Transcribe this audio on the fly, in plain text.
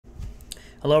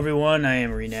Hello everyone, I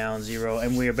am Renown Zero,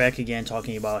 and we are back again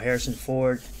talking about Harrison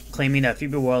Ford claiming that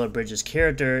Phoebe-Waller Bridges'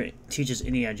 character teaches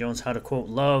Indiana Jones how to, quote,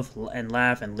 love and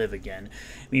laugh and live again.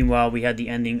 Meanwhile, we had the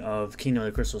ending of Kingdom of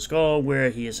the Crystal Skull where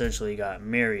he essentially got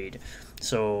married.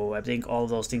 So I think all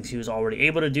of those things he was already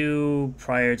able to do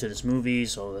prior to this movie,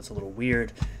 so that's a little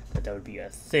weird that would be a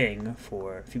thing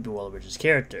for Phoebe-Waller Bridges'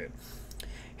 character.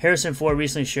 Harrison Ford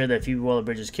recently shared that Phoebe-Waller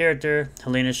Bridges' character,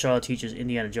 Helena Shaw, teaches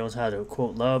Indiana Jones how to,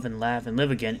 quote, love and laugh and live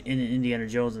again in Indiana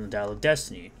Jones and the Dial of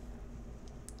Destiny.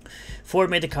 Ford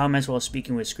made the comments while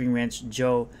speaking with Screen Rant's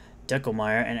Joe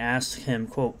Deckelmeyer and asked him,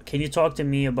 quote, can you talk to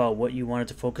me about what you wanted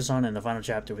to focus on in the final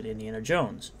chapter with Indiana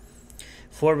Jones?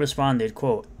 Ford responded,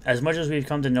 quote, as much as we've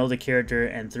come to know the character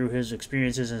and through his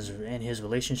experiences and his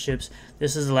relationships,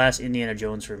 this is the last Indiana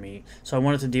Jones for me. So I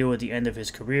wanted to deal with the end of his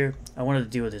career. I wanted to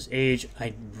deal with his age.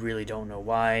 I really don't know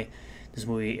why this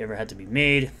movie ever had to be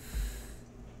made.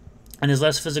 And his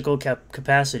less physical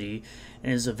capacity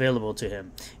is available to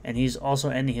him. And he's also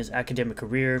ending his academic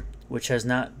career, which has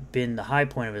not been the high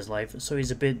point of his life. So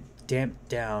he's a bit damped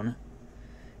down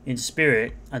in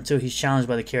spirit until he's challenged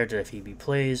by the character that Phoebe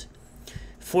plays.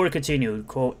 Ford continued,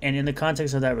 quote, and in the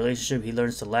context of that relationship, he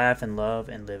learns to laugh and love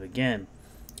and live again.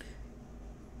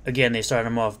 Again, they started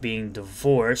him off being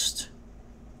divorced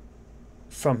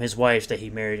from his wife that he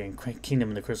married in Kingdom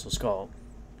of the Crystal Skull.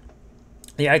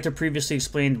 The actor previously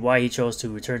explained why he chose to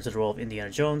return to the role of Indiana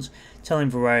Jones,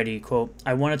 telling Variety, quote,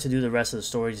 I wanted to do the rest of the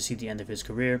story to see the end of his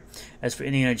career. As for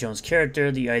Indiana Jones'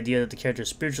 character, the idea that the character is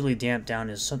spiritually damped down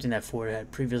is something that Ford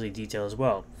had previously detailed as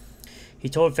well. He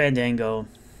told Fandango,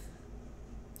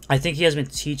 I think he has been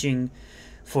teaching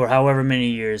for however many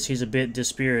years. He's a bit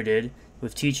dispirited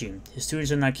with teaching. His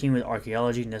students are not keen with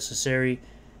archaeology necessary,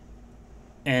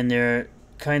 and they're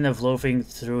kind of loafing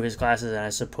through his classes, and I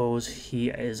suppose he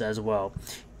is as well.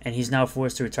 And he's now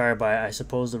forced to retire by, I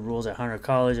suppose, the rules at Hunter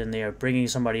College, and they are bringing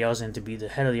somebody else in to be the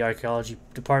head of the archaeology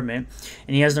department,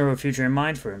 and he has no future in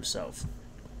mind for himself.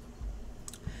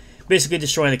 Basically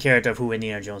destroying the character of who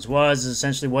Indiana Jones was is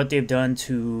essentially what they've done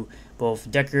to both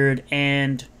Deckard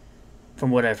and, from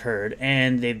what I've heard,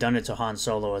 and they've done it to Han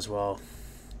Solo as well.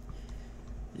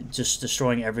 Just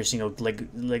destroying every single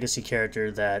legacy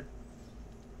character that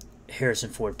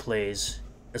Harrison Ford plays,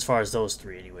 as far as those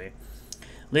three anyway.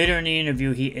 Later in the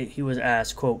interview, he was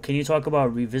asked, quote, can you talk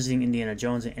about revisiting Indiana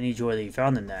Jones and any joy that you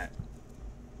found in that?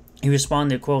 He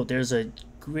responded, quote, there's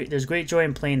great joy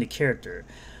in playing the character.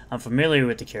 I'm familiar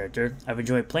with the character. I've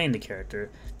enjoyed playing the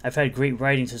character. I've had great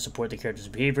writing to support the character's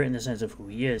behavior in the sense of who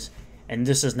he is. And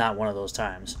this is not one of those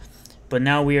times. But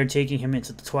now we are taking him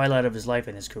into the twilight of his life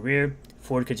and his career.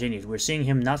 Ford continued, we're seeing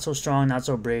him not so strong, not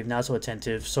so brave, not so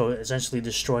attentive, so essentially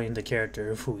destroying the character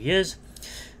of who he is,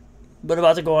 but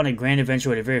about to go on a grand adventure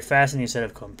with a very fascinating set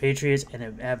of compatriots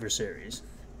and adversaries.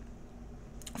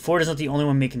 Ford is not the only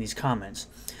one making these comments.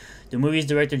 The movie's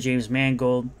director James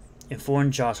Mangold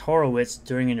informed Josh Horowitz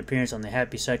during an appearance on the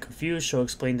Happy Sad Confused show,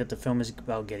 explained that the film is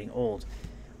about getting old,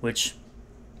 which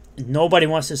nobody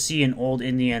wants to see an old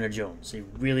Indiana Jones. They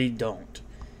really don't.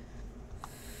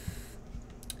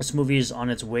 This movie is on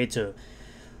its way to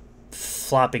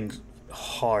flopping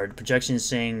hard. Projections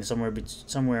saying somewhere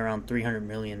around $300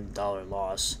 million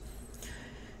loss.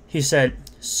 He said,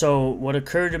 so what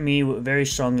occurred to me very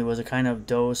strongly was a kind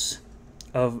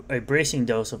of a bracing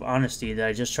dose of honesty that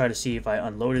I just tried to see if I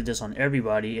unloaded this on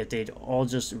everybody, if they'd all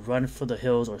just run for the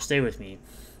hills or stay with me.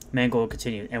 Mangold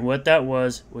continued, and what that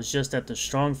was just that the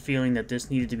strong feeling that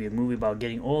this needed to be a movie about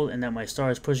getting old and that my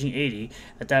star is pushing 80,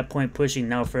 at that point pushing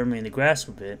now firmly in the grasp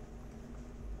of it.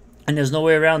 And there's no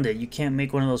way around it. You can't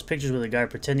make one of those pictures with a guy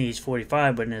pretending he's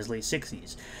 45 but in his late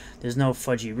 60s. There's no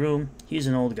fudgy room. He's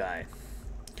an old guy.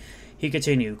 He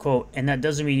continued, quote, and that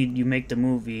doesn't mean you make the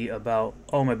movie about,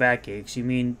 oh, my back aches. It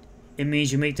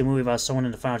means you make the movie about someone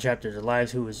in the final chapter of their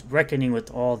lives who is reckoning with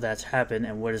all that's happened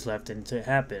and what is left to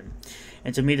happen.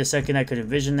 And to me, the second I could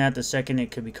envision that, the second it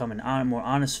could become a more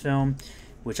honest film,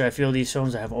 which I feel these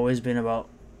films have really been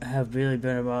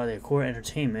about their core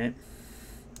entertainment,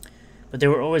 but they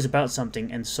were always about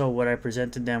something, and so what I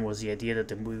presented them was the idea that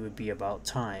the movie would be about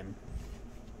time.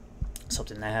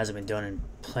 Something that hasn't been done in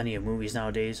plenty of movies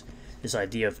nowadays. This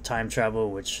idea of time travel,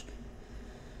 which,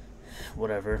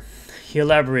 whatever. He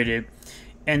elaborated,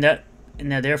 and that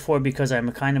therefore, because I'm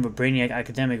a kind of a brainiac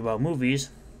academic about movies,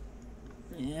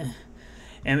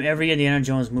 and every Indiana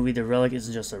Jones movie, the relic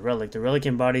isn't just a relic. The relic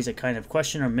embodies a kind of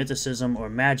question or mythicism or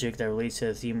magic that relates to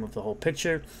the theme of the whole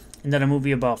picture, and that a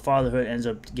movie about fatherhood ends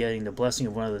up getting the blessing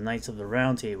of one of the Knights of the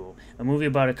Round Table. A movie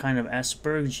about a kind of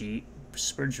Aspergery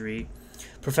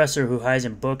professor who hides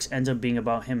in books ends up being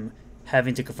about him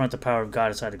having to confront the power of God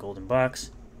inside a golden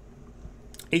box.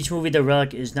 Each movie, the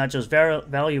relic is not just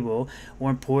valuable or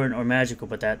important or magical,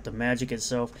 but that the magic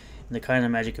itself and the kind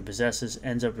of magic it possesses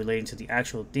ends up relating to the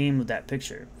actual theme of that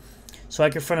picture. So I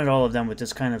confronted all of them with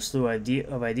this kind of slew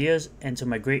of ideas, and to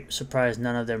my great surprise,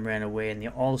 none of them ran away, and they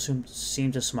all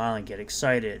seemed to smile and get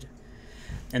excited.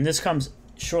 And this comes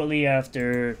shortly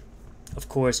after, of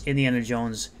course, Indiana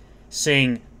Jones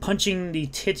saying punching the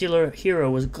titular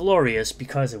hero was glorious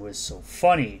because it was so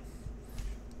funny.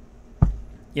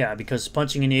 Yeah, because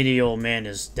punching an 80-year-old man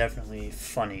is definitely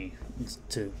funny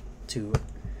to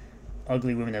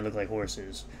ugly women that look like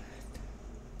horses.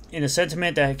 In a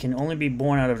sentiment that can only be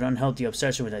born out of an unhealthy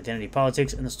obsession with identity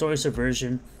politics and the story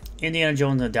subversion, Indiana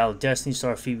Jones and the Dial of Destiny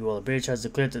star Phoebe-Waller has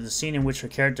declared that the scene in which her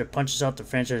character punches out the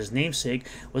franchise's namesake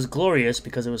was glorious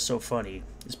because it was so funny.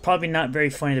 It's probably not very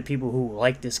funny to people who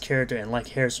like this character and like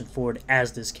Harrison Ford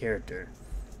as this character.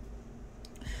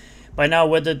 By now,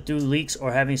 whether through leaks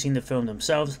or having seen the film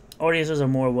themselves, audiences are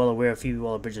more well aware of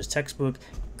Phoebe-Waller-Bridge's textbook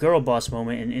girl boss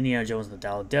moment in Indiana Jones and the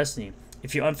Dial of Destiny.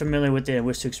 If you're unfamiliar with it and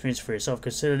wish to experience it for yourself,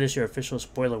 consider this your official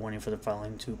spoiler warning for the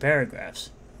following 2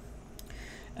 paragraphs.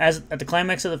 At the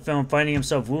climax of the film, finding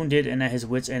himself wounded and at his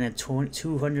wits' end in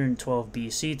 212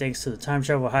 BC, thanks to the time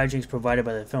travel hijinks provided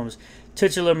by the film's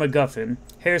titular MacGuffin,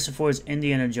 Harrison Ford's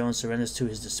Indiana Jones surrenders to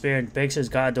his despair and begs his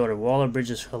goddaughter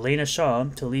Waller-Bridge's Helena Shaw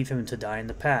to leave him to die in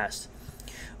the past.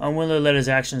 Unwilling to let his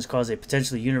actions cause a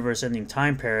potentially universe-ending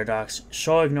time paradox,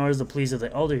 Shaw ignores the pleas of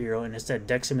the elder hero and instead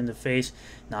decks him in the face,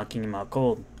 knocking him out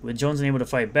cold. With Jones unable to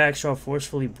fight back, Shaw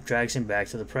forcefully drags him back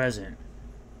to the present.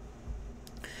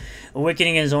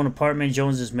 Awakening in his own apartment,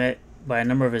 Jones is met by a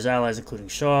number of his allies, including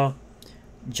Shaw,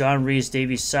 John Rhys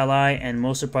Davies Salai, and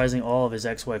most surprisingly, all of his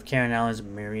ex-wife Karen Allen's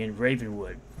Marion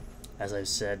Ravenwood. As I've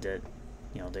said, that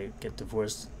they get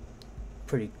divorced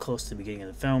pretty close to the beginning of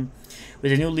the film.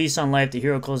 With a new lease on life, the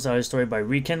hero closes out his story by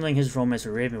rekindling his romance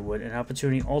with Ravenwood, an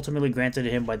opportunity ultimately granted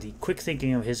to him by the quick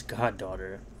thinking of his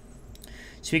goddaughter.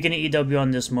 Speaking to EW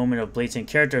on this moment of blatant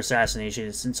character assassination,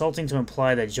 it's insulting to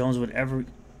imply that Jones would ever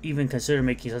even consider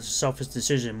making such a selfish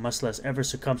decision, much less ever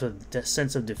succumb to the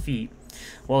sense of defeat,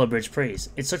 Waller-Bridge praised.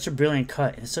 It's such a brilliant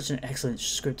cut, and it's such an excellent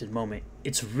scripted moment.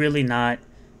 It's really not,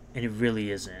 and it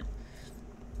really isn't.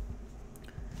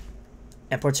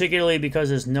 And particularly because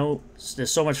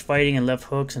there's so much fighting and left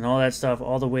hooks and all that stuff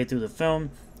all the way through the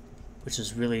film, which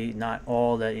is really not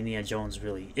all that Indiana Jones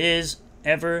really is,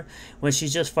 ever. When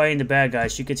she's just fighting the bad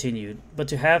guys, she continued, but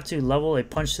to have to level a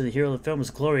punch to the hero of the film was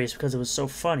glorious because it was so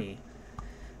funny.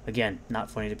 Again,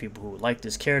 not funny to people who like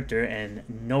this character and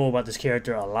know about this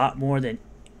character a lot more than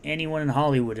anyone in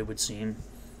Hollywood, it would seem.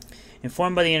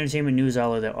 Informed by the entertainment news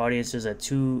outlet that audiences at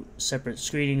 2 separate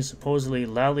screenings supposedly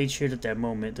loudly cheered at that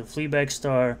moment, the Fleabag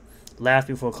star laughed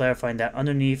before clarifying that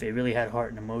underneath it really had heart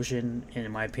and emotion, and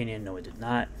in my opinion, no, it did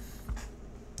not.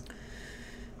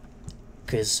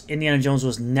 Because Indiana Jones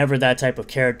was never that type of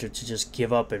character to just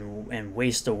give up and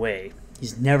waste away.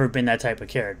 He's never been that type of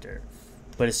character.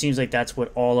 But it seems like that's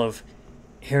what all of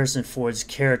Harrison Ford's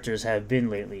characters have been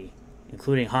lately,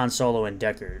 including Han Solo and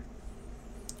Deckard.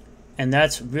 And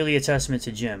that's really a testament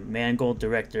to Jim, Mangold,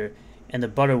 director, and the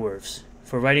Butterworths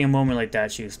for writing a moment like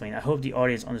that, she explained. I hope the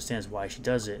audience understands why she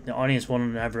does it. The audience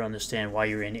won't ever understand why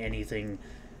you're in anything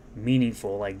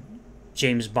meaningful like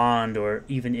James Bond or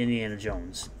even Indiana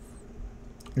Jones.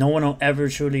 No one will ever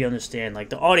truly understand, like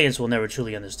the audience will never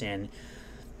truly understand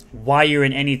why you're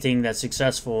in anything that's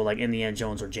successful like Indiana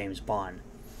Jones or James Bond.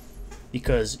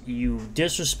 Because you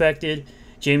disrespected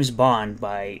James Bond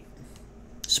by,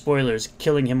 spoilers,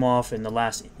 killing him off in the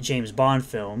last James Bond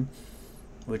film,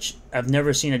 which I've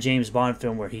never seen a James Bond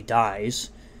film where he dies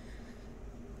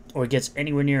or gets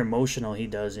anywhere near emotional he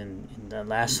does in the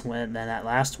last one, that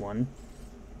last one.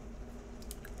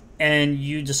 And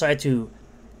you decide to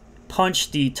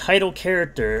punch the title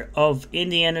character of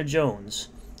Indiana Jones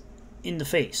in the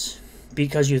face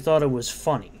because you thought it was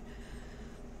funny.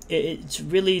 It's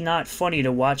really not funny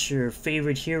to watch your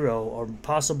favorite hero or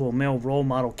possible male role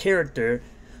model character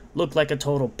look like a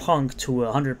total punk to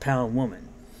a 100-pound woman.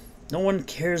 No one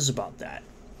cares about that.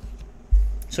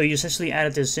 So you essentially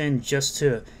added this in just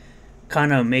to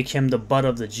kind of make him the butt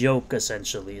of the joke,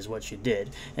 essentially, is what you did.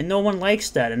 And no one likes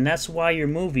that, and that's why your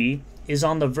movie is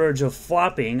on the verge of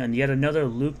flopping on yet another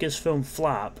Lucasfilm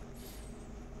flop.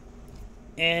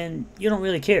 And you don't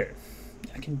really care.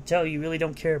 I can tell you really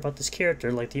don't care about this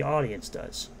character like the audience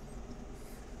does.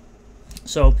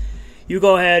 So, you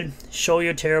go ahead, show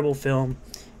your terrible film,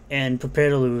 and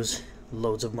prepare to lose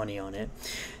loads of money on it.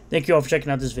 Thank you all for checking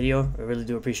out this video. I really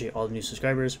do appreciate all the new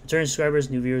subscribers, returning subscribers,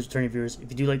 new viewers, returning viewers. If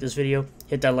you do like this video,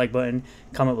 hit that like button,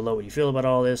 comment below what you feel about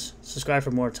all this, subscribe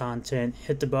for more content,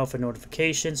 hit the bell for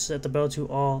notifications, set the bell to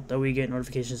all, that way you get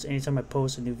notifications anytime I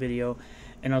post a new video,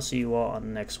 and I'll see you all on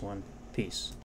the next one. Peace.